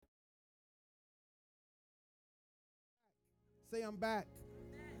Say, I'm back.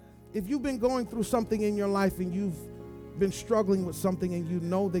 If you've been going through something in your life and you've been struggling with something and you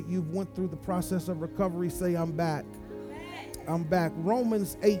know that you've went through the process of recovery, say, I'm back. I'm back.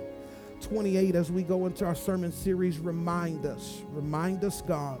 Romans 8:28, as we go into our sermon series, remind us,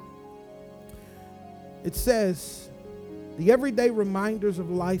 God. It says, the everyday reminders of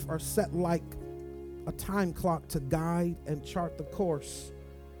life are set like a time clock to guide and chart the course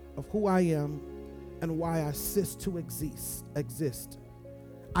of who I am and why I cease to exist.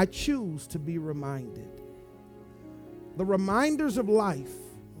 I choose to be reminded. The reminders of life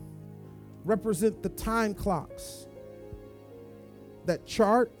represent the time clocks that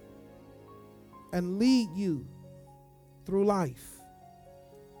chart and lead you through life.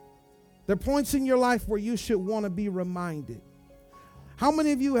 There are points in your life where you should want to be reminded. How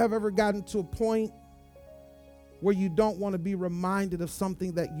many of you have ever gotten to a point where you don't want to be reminded of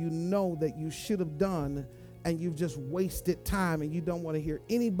something that you know that you should have done and you've just wasted time and you don't want to hear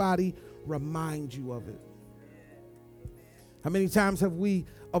anybody remind you of it? How many times have we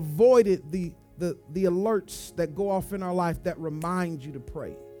avoided the alerts that go off in our life that remind you to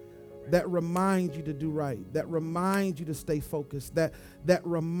pray, that remind you to do right, that remind you to stay focused, that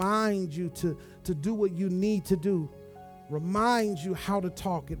remind you to do what you need to do, reminds you how to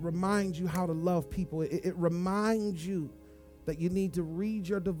talk, it reminds you how to love people, it reminds you that you need to read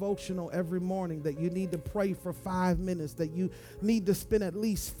your devotional every morning, that you need to pray for 5 minutes, that you need to spend at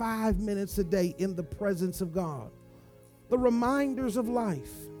least 5 minutes a day in the presence of God. The reminders of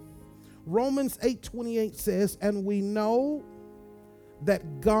life. Romans 8:28 says, and we know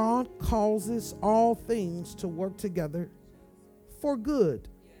that God causes all things to work together for good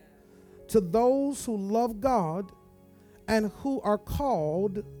to those who love God and who are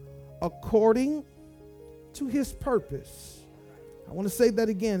called according to his purpose. I want to say that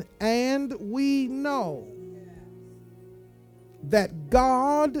again. And we know that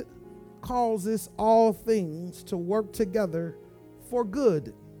God causes all things to work together for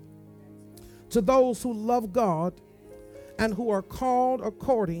good to those who love God and who are called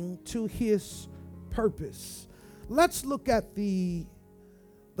according to his purpose. Let's look at the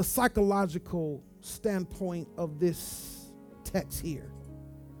psychological standpoint of this text here.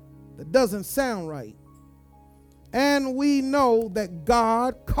 That doesn't sound right. And we know that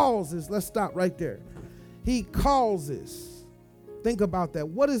God causes. Let's stop right there. He causes. Think about that.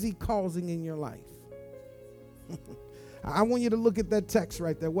 What is he causing in your life? I want you to look at that text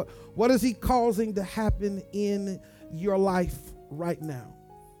right there. What is he causing to happen in your life right now?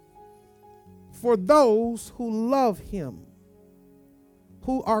 For those who love him,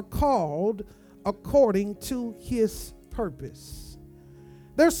 who are called according to his purpose.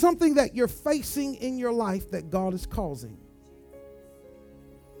 There's something that you're facing in your life that God is causing.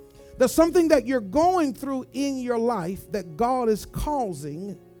 There's something that you're going through in your life that God is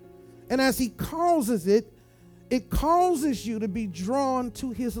causing. And as he causes it, it causes you to be drawn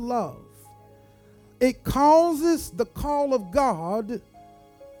to his love. It causes the call of God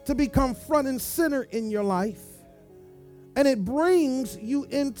to become front and center in your life. And it brings you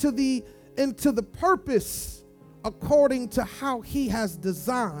into the purpose according to how he has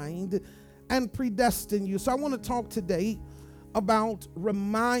designed and predestined you. So I want to talk today about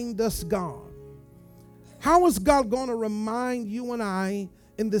remind us God. How is God going to remind you and I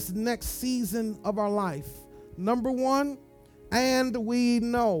in this next season of our life? Number one, and we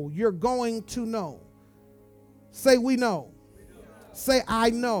know. You're going to know. Say we know. Say I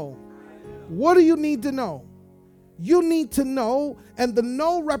know. What do you need to know? You need to know, and the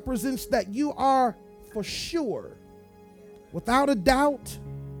know represents that you are for sure, without a doubt,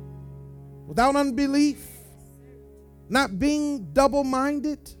 without unbelief, not being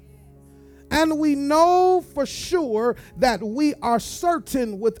double-minded. And we know for sure that we are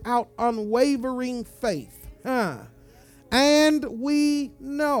certain without unwavering faith. And we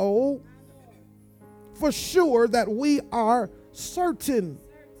know for sure that we are certain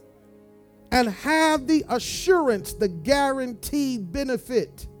and have the assurance, the guaranteed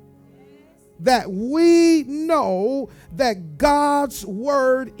benefit that we know that God's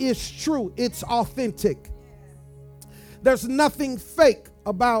word is true. It's authentic. There's nothing fake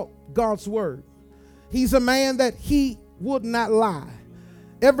about God's word. He's a man that he would not lie.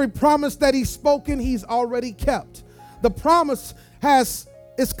 Every promise that he's spoken, he's already kept. The promise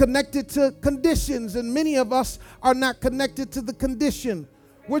is connected to conditions, and many of us are not connected to the condition.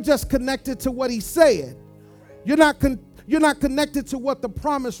 We're just connected to what he said. You're not connected to what the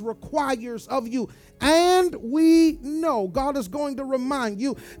promise requires of you. And we know, God is going to remind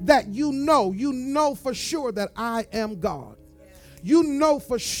you that you know for sure that I am God. You know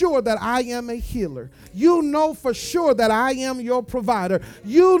for sure that I am a healer. You know for sure that I am your provider.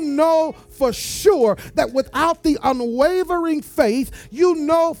 You know for sure that without the unwavering faith, you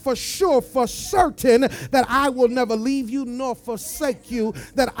know for sure, for certain, that I will never leave you nor forsake you,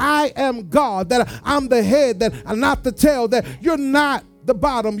 that I am God, that I'm the head, that I'm not the tail, that you're not the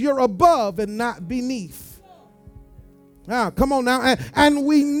bottom, you're above and not beneath. Come on now. And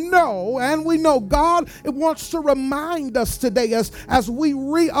we know God wants to remind us today as we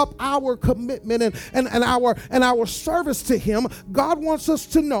re-up our commitment and our service to him. God wants us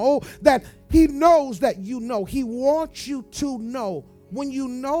to know that he knows that you know. He wants you to know. When you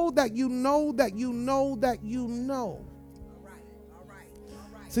know that you know that you know that you know. All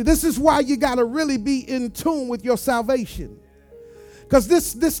right. See, this is why you got to really be in tune with your salvation. Because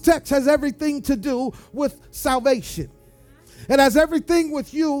this text has everything to do with salvation. It has everything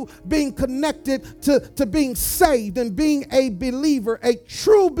with you being connected to being saved and being a believer. A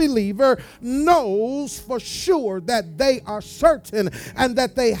true believer knows for sure that they are certain and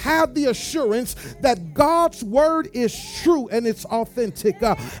that they have the assurance that God's word is true and it's authentic.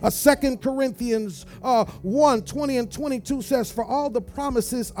 2 Corinthians 1:20 and 22 says, for all the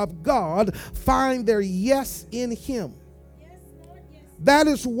promises of God find their yes in him. That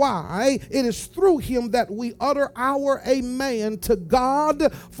is why it is through him that we utter our amen to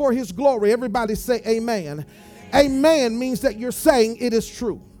God for his glory. Everybody say amen. Amen means that you're saying it is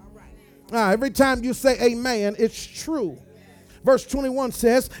true. Every time you say amen, it's true. Verse 21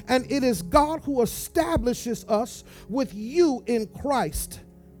 says, and it is God who establishes us with you in Christ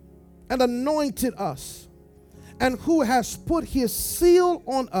and anointed us, and who has put his seal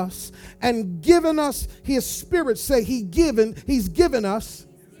on us and given us his spirit. Say he's given us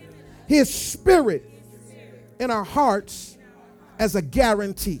his spirit in our hearts as a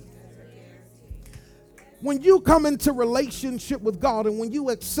guarantee. When you come into relationship with God and when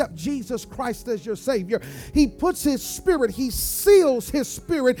you accept Jesus Christ as your Savior, he puts his spirit, he seals his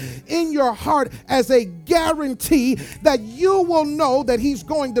spirit in your heart as a guarantee that you will know that he's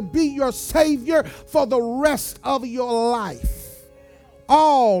going to be your Savior for the rest of your life.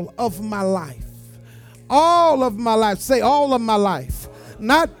 All of my life. All of my life. Say all of my life.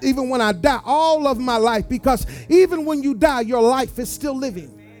 Not even when I die, all of my life. Because even when you die, your life is still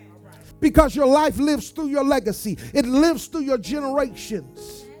living. Because your life lives through your legacy. It lives through your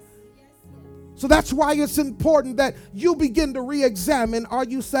generations. So that's why it's important that you begin to re-examine, are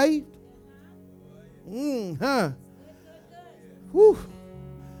you saved? Whew.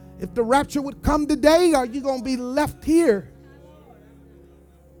 If the rapture would come today, are you going to be left here?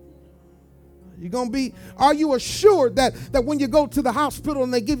 Are you assured that when you go to the hospital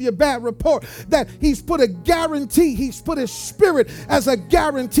and they give you a bad report, that he's put a guarantee, he's put his spirit as a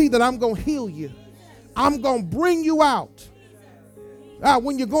guarantee that I'm going to heal you. I'm going to bring you out.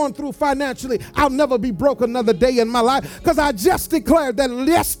 When you're going through financially, I'll never be broke another day in my life, because I just declared that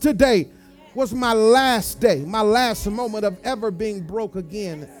yesterday was my last day, my last moment of ever being broke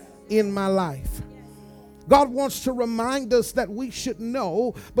again in my life. God wants to remind us that we should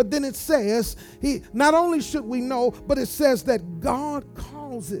know, but then it says, not only should we know, but it says that God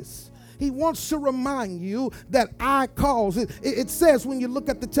calls us. He wants to remind you that I calls. It says, when you look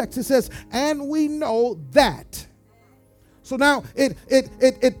at the text, it says, and we know that. So now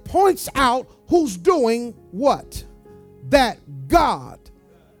it points out who's doing what? That God.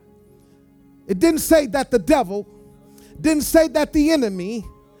 It didn't say that the devil, didn't say that the enemy,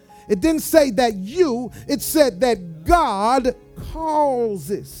 it didn't say that you, it said that God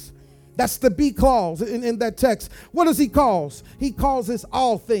causes. That's the B clause in that text. What does he cause? He causes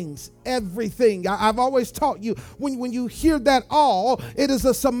all things, everything. I've always taught you, when you hear that all, it is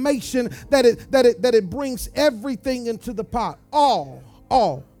a summation that it brings everything into the pot.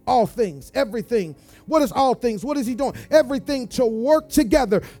 All things, everything. What is all things? What is he doing? Everything to work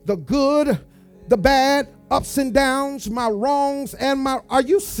together. The good, the bad, ups and downs, my wrongs and my... Are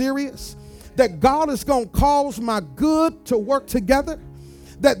you serious? That God is going to cause my good to work together?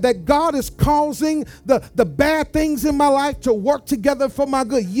 That God is causing the bad things in my life to work together for my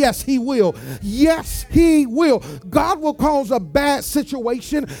good? Yes, he will. Yes, he will. God will cause a bad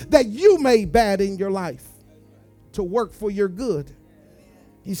situation that you made bad in your life to work for your good.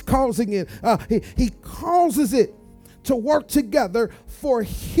 He's causing it. He causes it to work together for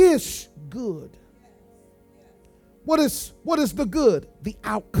his good. What is the good? The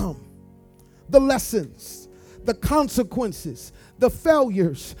outcome, the lessons, the consequences, the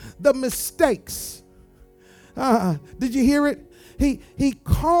failures, the mistakes. Did you hear it? He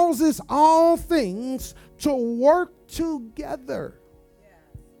causes all things to work together.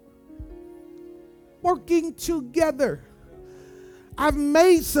 Working together. I've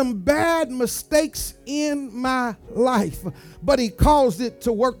made some bad mistakes in my life, but he caused it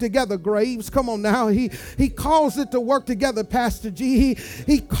to work together, Graves. Come on now. He caused it to work together, Pastor G.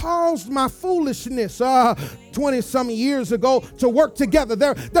 He caused my foolishness 20-some years ago to work together.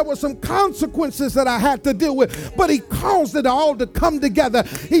 There were some consequences that I had to deal with, but he caused it all to come together.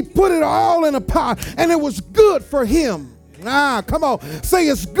 He put it all in a pot, and it was good for him. Come on. Say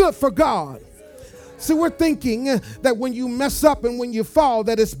it's good for God. See, we're thinking that when you mess up and when you fall,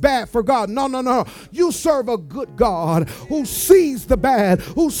 that it's bad for God. No. You serve a good God who sees the bad,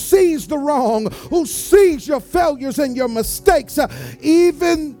 who sees the wrong, who sees your failures and your mistakes.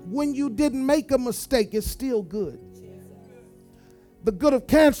 Even when you didn't make a mistake, it's still good. The good of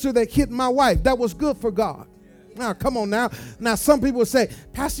cancer that hit my wife, that was good for God. Now, come on now. Now, some people say,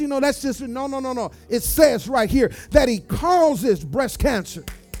 Pastor, that's just, no. It says right here that he causes breast cancer.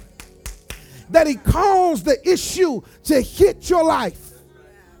 That he caused the issue to hit your life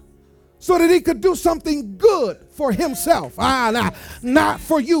so that he could do something good for himself. Not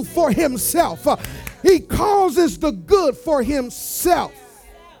for you, for himself. He causes the good for himself.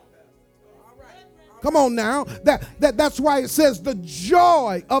 Come on now. That's why it says the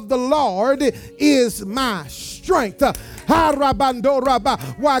joy of the Lord is my strength.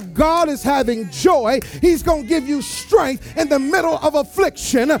 Why God is having joy, he's going to give you strength in the middle of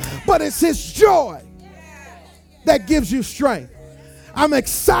affliction, but it's his joy that gives you strength. I'm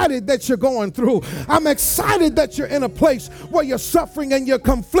excited that you're going through. I'm excited that you're in a place where you're suffering and you're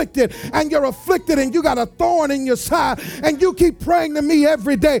conflicted and you're afflicted and you got a thorn in your side and you keep praying to me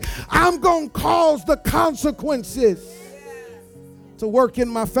every day. I'm going to cause the consequences to work in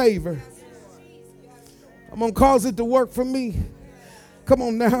my favor. I'm going to cause it to work for me. Come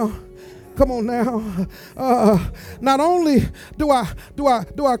on now. Not only do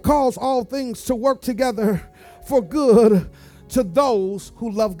I cause all things to work together for good to those who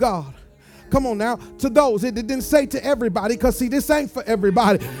love God. Come on now, to those. It didn't say to everybody, because see, this ain't for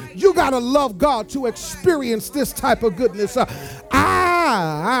everybody. You got to love God to experience this type of goodness.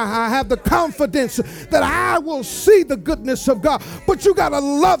 I have the confidence that I will see the goodness of God, but you got to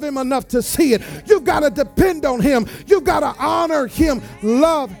love him enough to see it. You've got to depend on him. You've got to honor him,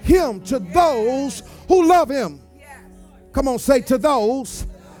 love him to those who love him. Come on, say to those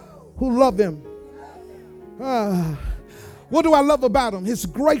who love him. What do I love about him? His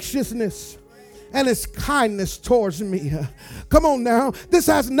graciousness and his kindness towards me. Come on now. This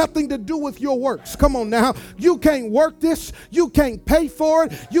has nothing to do with your works. Come on now. You can't work this. You can't pay for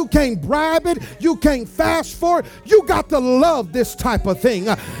it. You can't bribe it. You can't fast for it. You got to love this type of thing.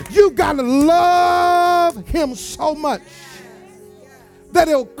 You got to love him so much that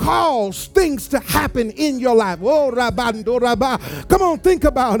it'll cause things to happen in your life. Oh, rabando rabba. Come on, think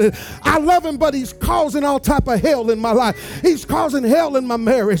about it. I love him, but he's causing all type of hell in my life. He's causing hell in my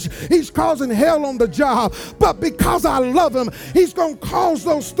marriage. He's causing hell on the job. But because I love him, he's going to cause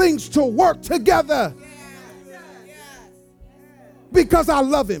those things to work together. Because I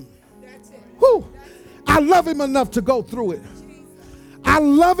love him. Whew. I love him enough to go through it. I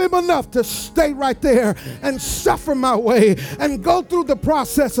love him enough to stay right there and suffer my way and go through the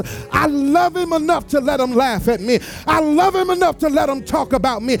process. I love him enough to let him laugh at me. I love him enough to let him talk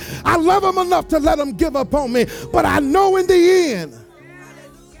about me. I love him enough to let him give up on me. But I know in the end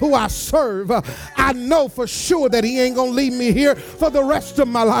who I serve. I know for sure that he ain't going to leave me here for the rest of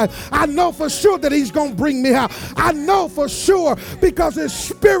my life. I know for sure that he's going to bring me out. I know for sure because his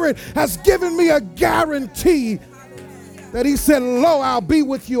spirit has given me a guarantee that he said, lo, I'll be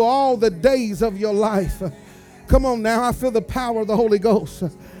with you all the days of your life. Come on now. I feel the power of the Holy Ghost.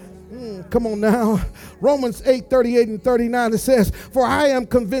 Come on now. Romans 8:38 and 39, it says, for I am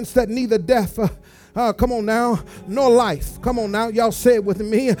convinced that neither death, come on now, nor life. Come on now. Y'all say it with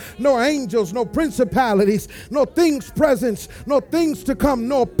me. Nor angels, nor principalities, nor things present, nor things to come,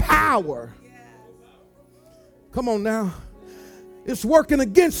 nor power. Come on now. It's working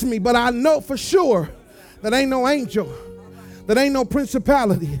against me, but I know for sure that ain't no angel. That ain't no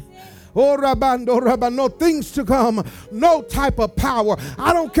principality. Oh, rabando, no things to come, no type of power.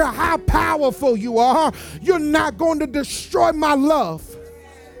 I don't care how powerful you are. You're not going to destroy my love.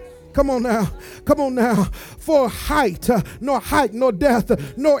 Come on now. For height, nor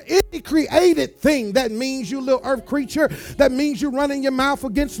death, nor any created thing. That means you little earth creature. That means you running your mouth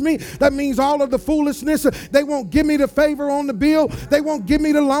against me. That means all of the foolishness. They won't give me the favor on the bill. They won't give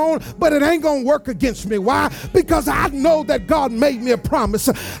me the loan, but it ain't going to work against me. Why? Because I know that God made me a promise.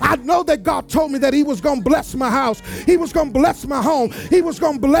 I know that God told me that he was going to bless my house. He was going to bless my home. He was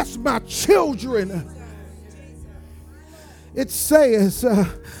going to bless my children. It says,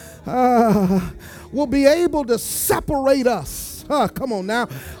 will be able to separate us Come on now.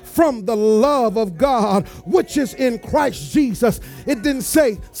 From the love of God, which is in Christ Jesus. It didn't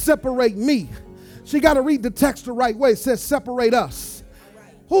say separate me. So you got to read the text the right way. It says separate us.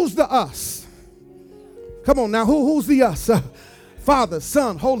 Who's the us? Come on now. Who's the us? Father,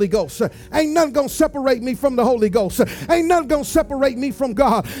 Son, Holy Ghost. Ain't nothing gonna separate me from the Holy Ghost. Ain't nothing gonna separate me from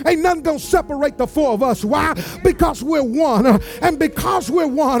God. Ain't nothing gonna separate the four of us. Why? Because we're one. And because we're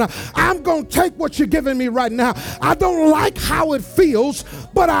one, I'm gonna take what you're giving me right now. I don't like how it feels,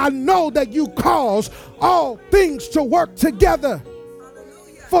 but I know that you cause all things to work together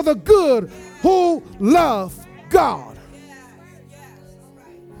for the good who love God.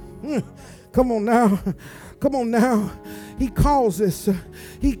 Come on now. Come on now. He causes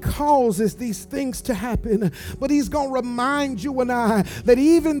these things to happen, but he's going to remind you and I that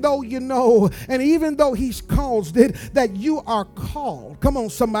even though you know, and even though he's caused it, that you are called. Come on,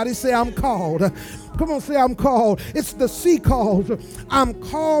 somebody say, I'm called. Come on, say, I'm called. It's the C called. I'm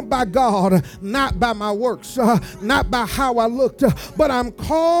called by God, not by my works, not by how I looked, but I'm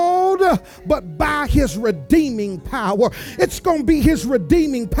called, but by his redeeming power. It's going to be his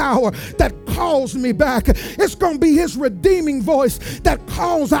redeeming power that calls me back. It's going to be his redeeming voice that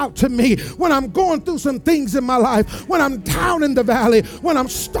calls out to me when I'm going through some things in my life, when I'm down in the valley, when I'm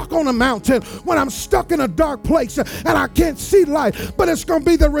stuck on a mountain, when I'm stuck in a dark place and I can't see light. But it's going to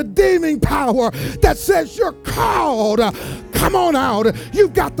be the redeeming power that says you're called. Come on out.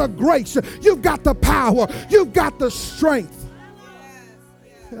 You've got the grace. You've got the power. You've got the strength.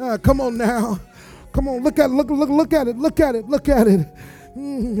 Come on now. Come on. Look at it. Look at it. Look at it. Look at it.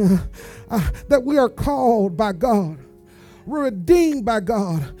 That we are called by God. We're redeemed by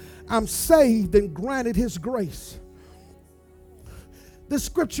God. I'm saved and granted his grace. This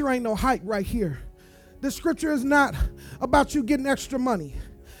scripture ain't no hype right here. This scripture is not about you getting extra money.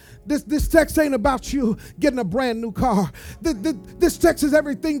 This text ain't about you getting a brand new car. This text has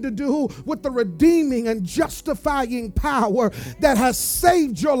everything to do with the redeeming and justifying power that has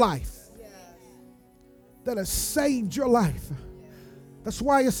saved your life. That has saved your life. That's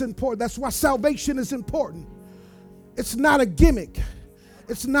why it's important. That's why salvation is important. It's not a gimmick.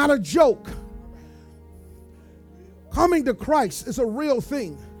 It's not a joke. Coming to Christ is a real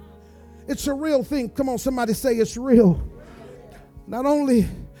thing. It's a real thing. Come on, somebody say it's real. Not only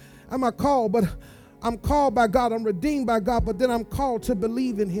am I called, but I'm called by God. I'm redeemed by God, but then I'm called to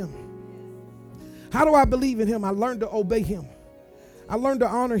believe in him. How do I believe in him? I learned to obey him. I learned to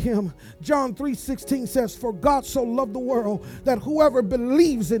honor him. John 3:16 says, for God so loved the world that whoever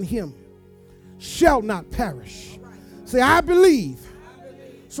believes in him shall not perish. Say, I believe,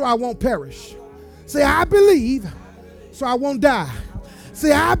 so I won't perish. Say, I believe, so I won't die.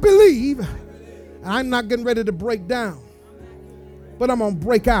 Say, I believe. I'm not getting ready to break down, but I'm going to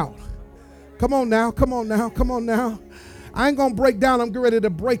break out. Come on now, come on now, come on now. I ain't going to break down. I'm getting ready to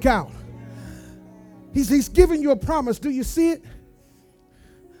break out. He's giving you a promise. Do you see it?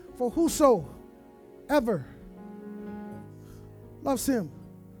 For whosoever loves him,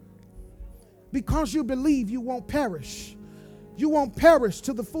 because you believe, you won't perish. You won't perish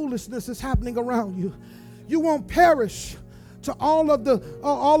to the foolishness that's happening around you. You won't perish to all of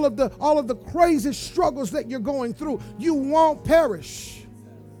the crazy struggles that you're going through. You won't perish.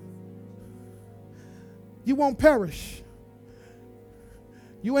 You won't perish.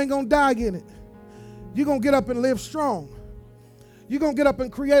 You ain't gonna die in it. You're gonna get up and live strong. You're gonna get up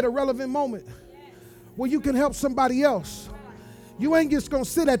and create a relevant moment where you can help somebody else. You ain't just going to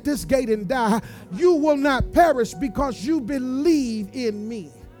sit at this gate and die. You will not perish because you believe in me.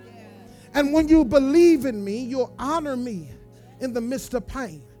 And when you believe in me, you'll honor me in the midst of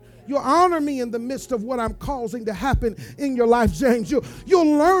pain. You'll honor me in the midst of what I'm causing to happen in your life, James.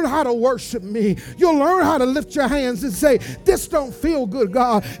 You'll learn how to worship me. You'll learn how to lift your hands and say, this don't feel good,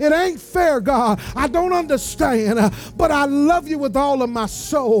 God. It ain't fair, God. I don't understand, but I love you with all of my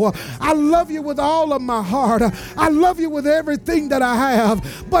soul. I love you with all of my heart. I love you with everything that I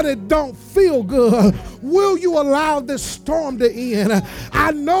have, but it don't feel good. Will you allow this storm to end?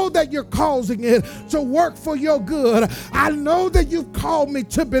 I know that you're causing it to work for your good. I know that you've called me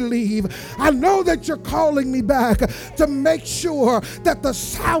to believe. I know that you're calling me back to make sure that the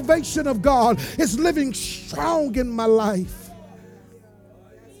salvation of God is living strong in my life.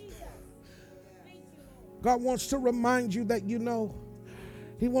 God wants to remind you that you know.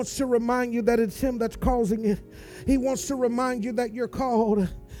 He wants to remind you that it's him that's causing it. He wants to remind you that you're called.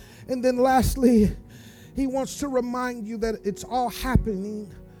 And then lastly, he wants to remind you that it's all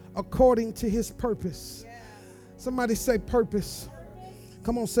happening according to his purpose. Somebody say purpose.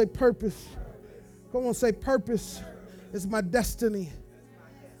 Come on, say purpose. Come on, say purpose is my destiny.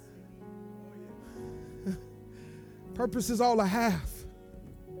 Purpose is all I have.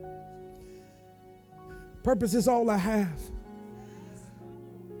 Purpose is all I have.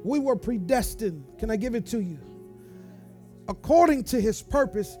 We were predestined. Can I give it to you? According to his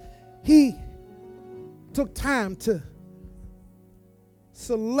purpose, he took time to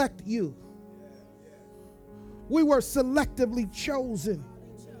select you. We were selectively chosen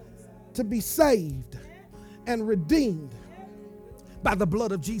to be saved and redeemed by the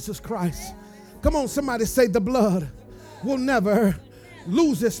blood of Jesus Christ. Come on, somebody say the blood will never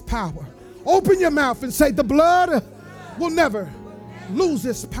lose its power. Open your mouth and say the blood will never lose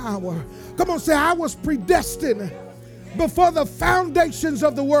its power. Come on, say I was predestined before the foundations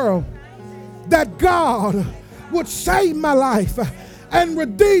of the world that God would save my life and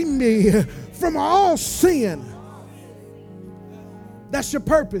redeem me from all sin. That's your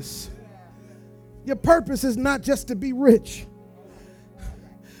purpose. Your purpose is not just to be rich.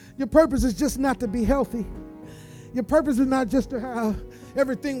 Your purpose is just not to be healthy. Your purpose is not just to have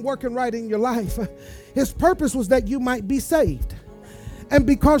everything working right in your life. His purpose was that you might be saved. And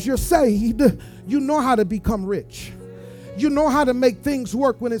because you're saved, you know how to become rich. You know how to make things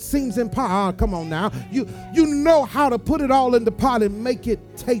work when it seems impossible. Come on now. You know how to put it all in the pot and make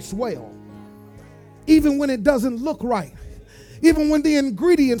it taste well. Even when it doesn't look right. Even when the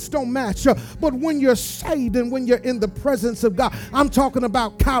ingredients don't match. But when you're saved and when you're in the presence of God. I'm talking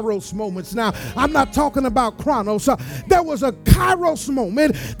about Kairos moments now. I'm not talking about Chronos. There was a Kairos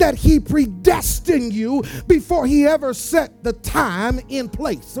moment that he predestined you before he ever set the time in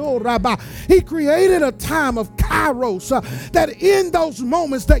place. Oh, Rabbi. He created a time of Kairos that in those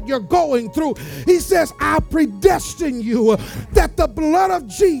moments that you're going through, he says, I predestined you that the blood of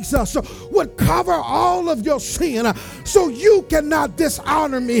Jesus would cover all of your sin so you cannot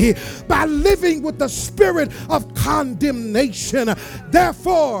dishonor me by living with the spirit of condemnation.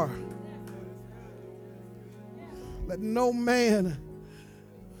 Therefore, let no man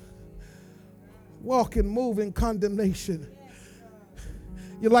walk and move in condemnation.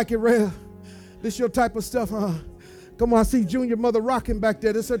 You like it, Rev? This your type of stuff, huh? Come on, I see Junior Mother rocking back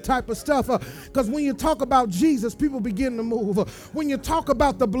there. This is her type of stuff. Because when you talk about Jesus, people begin to move. When you talk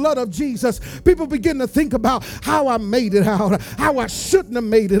about the blood of Jesus, people begin to think about how I made it out, how I shouldn't have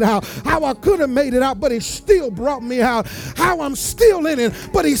made it out, how I could have made it out, but he still brought me out, how I'm still in it,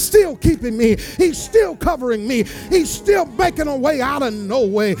 but he's still keeping me. He's still covering me. He's still making a way out of no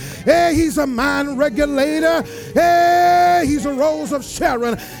way. Hey, he's a mind regulator. Hey, he's a rose of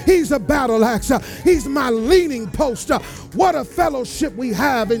Sharon. He's a battle axe. He's my leaning post. What a fellowship we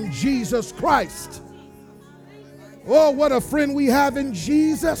have in Jesus Christ. Oh, what a friend we have in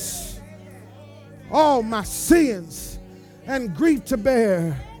Jesus. All my sins and grief to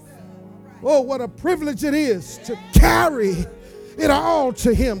bear. Oh, what a privilege it is to carry it all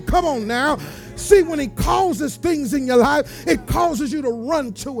to him. Come on now. See, when he causes things in your life, it causes you to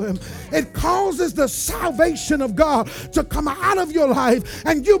run to him. It causes the salvation of God to come out of your life,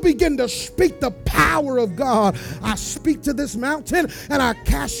 and you begin to speak the power of God. I speak to this mountain, and I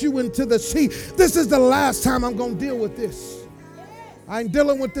cast you into the sea. This is the last time I'm going to deal with this. I ain't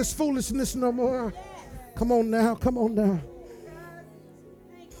dealing with this foolishness no more. Come on now, come on now.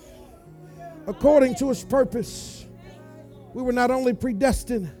 According to his purpose, we were not only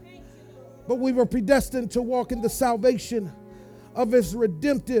predestined, but we were predestined to walk in the salvation of his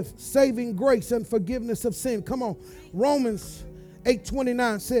redemptive, saving grace and forgiveness of sin. Come on. Romans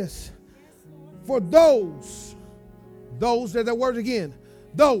 8:29 says, for those, there's that word again,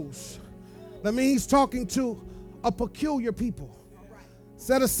 those. That means he's talking to a peculiar people.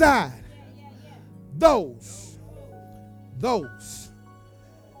 Set aside. Those.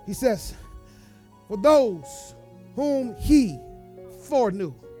 He says, for those whom he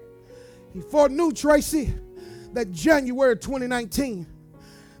foreknew. He foreknew, Tracy, that January 2019,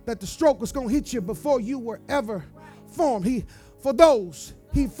 that the stroke was going to hit you before you were ever formed. For those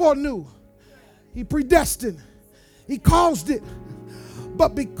he foreknew, he predestined, he caused it.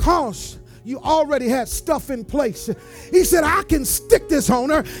 But because you already had stuff in place, he said, I can stick this on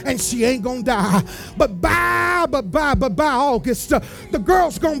her and she ain't gonna die. But by August, the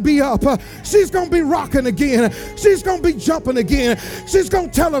girl's gonna be up. She's gonna be rocking again. She's gonna be jumping again. She's gonna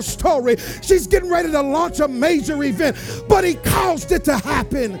tell a story. She's getting ready to launch a major event. But he caused it to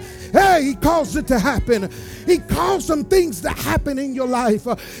happen. Hey, he caused it to happen. He caused some things to happen in your life.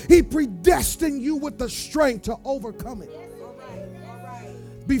 He predestined you with the strength to overcome it.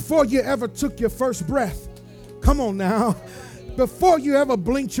 Before you ever took your first breath. Come on now. Before you ever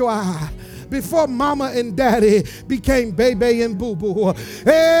blinked your eye. before mama and daddy became baby and boo-boo.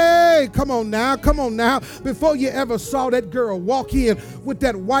 Hey, come on now, before you ever saw that girl walk in with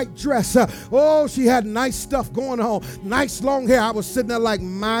that white dress, oh, she had nice stuff going on, nice long hair. I was sitting there like,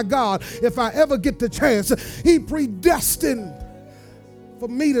 my God, if I ever get the chance, he predestined for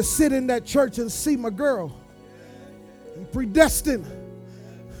me to sit in that church and see my girl. He predestined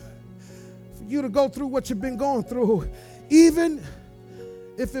for you to go through what you've been going through, even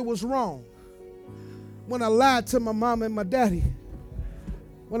if it was wrong. When I lied to my mom and my daddy,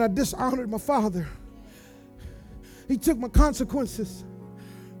 when I dishonored my father, he took my consequences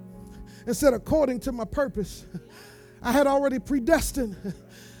and said, according to my purpose, I had already predestined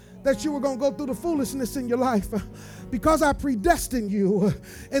that you were going to go through the foolishness in your life. Because I predestined you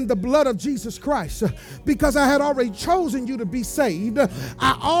in the blood of Jesus Christ, because I had already chosen you to be saved,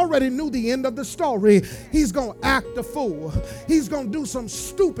 I already knew the end of the story. He's going to act a fool. He's going to do some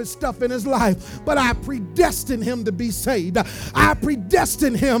stupid stuff in his life, but I predestined him to be saved. I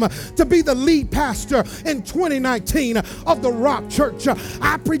predestined him to be the lead pastor in 2019 of the Rock Church.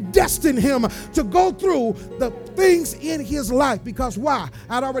 I predestined him to go through the things in his life, because why?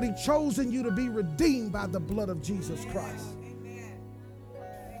 I'd already chosen you to be redeemed by the blood of Jesus Christ.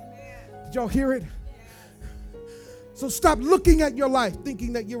 Did y'all hear it? So stop looking at your life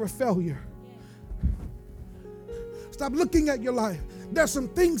thinking that you're a failure. Stop looking at your life. There's some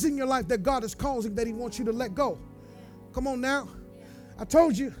things in your life that God is causing that he wants you to let go. Come on now. I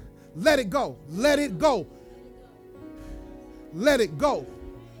told you, let it go. Let it go. Let it go.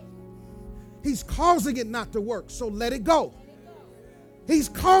 He's causing it not to work, so let it go. He's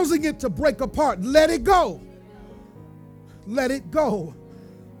causing it to break apart. Let it go. Let it go.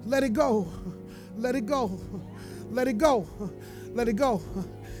 Let it go. Let it go. Let it go. Let it go.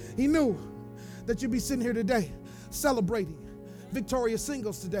 He knew that you'd be sitting here today celebrating victorious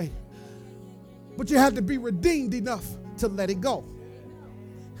singles today. But you had to be redeemed enough to let it go.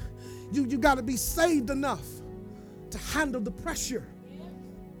 You got to be saved enough to handle the pressure.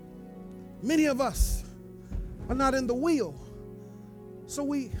 Many of us are not in the will, so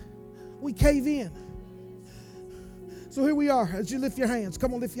we cave in. So here we are. As you lift your hands,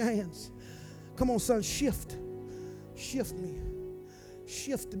 come on, lift your hands. Come on, son, shift me,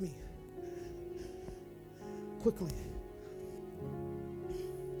 shift me quickly.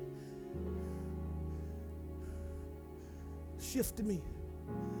 Shift me.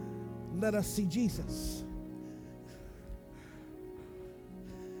 Let us see Jesus.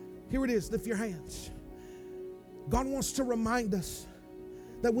 Here it is. Lift your hands. God wants to remind us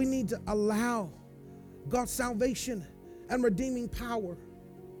that we need to allow God's salvation and redeeming power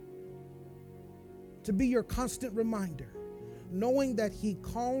to be your constant reminder, knowing that he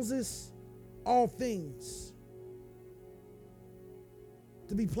causes all things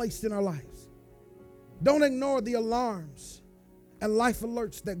to be placed in our lives. Don't ignore the alarms and life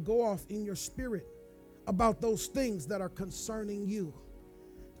alerts that go off in your spirit about those things that are concerning you.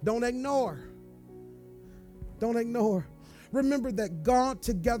 Don't ignore. Don't ignore. Remember that God,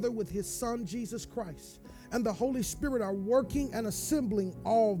 together with his son, Jesus Christ, and the Holy Spirit are working and assembling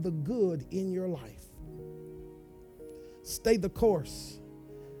all the good in your life. Stay the course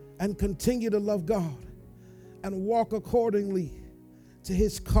and continue to love God and walk accordingly to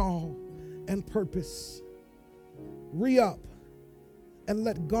his call and purpose. Re-up and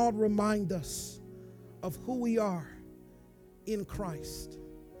let God remind us of who we are in Christ.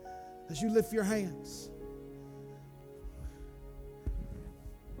 As you lift your hands,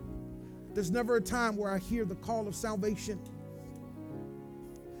 there's never a time where I hear the call of salvation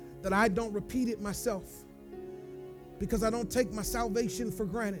that I don't repeat it myself, because I don't take my salvation for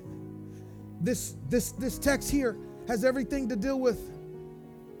granted. This text here has everything to deal with,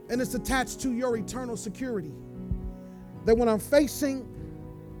 and it's attached to your eternal security. That when I'm facing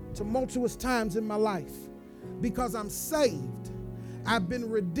tumultuous times in my life, because I'm saved, I've been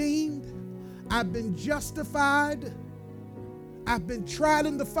redeemed, I've been justified, I've been tried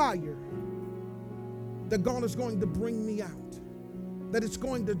in the fire, that God is going to bring me out. That it's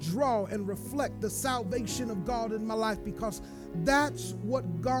going to draw and reflect the salvation of God in my life, because that's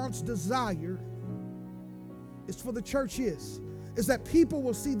what God's desire is for the church is that people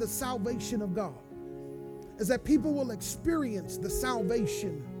will see the salvation of God, is that people will experience the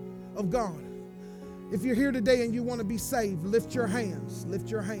salvation of God. If you're here today and you want to be saved, lift your hands, lift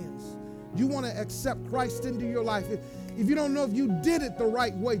your hands. You want to accept Christ into your life. If you don't know if you did it the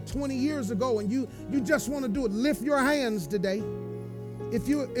right way 20 years ago and you just want to do it, lift your hands today. If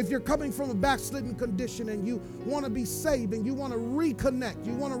you're coming from a backslidden condition and you want to be saved and you want to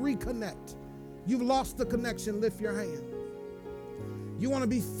reconnect, you've lost the connection, lift your hand. You want to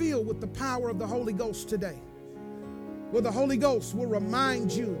be filled with the power of the Holy Ghost today, where the Holy Ghost will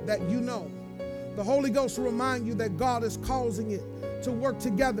remind you that you know. The Holy Ghost will remind you that God is causing it to work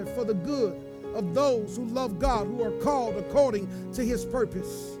together for the good of those who love God, who are called according to his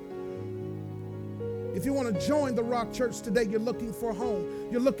purpose. If you want to join the Rock Church today, you're looking for a home.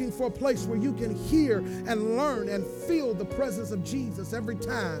 You're looking for a place where you can hear and learn and feel the presence of Jesus every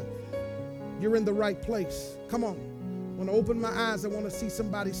time. You're in the right place. Come on. I want to open my eyes. I want to see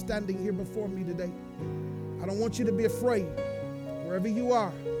somebody standing here before me today. I don't want you to be afraid. Wherever you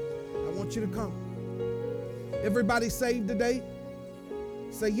are, I want you to come. Everybody saved today?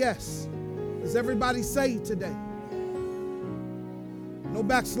 Say yes. Is everybody saved today? No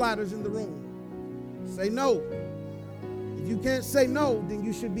backsliders in the room. Say no. If you can't say no, then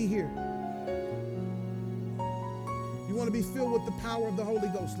you should be here. You want to be filled with the power of the Holy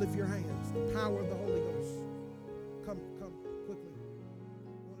Ghost. Lift your hands. The power of the Holy Ghost.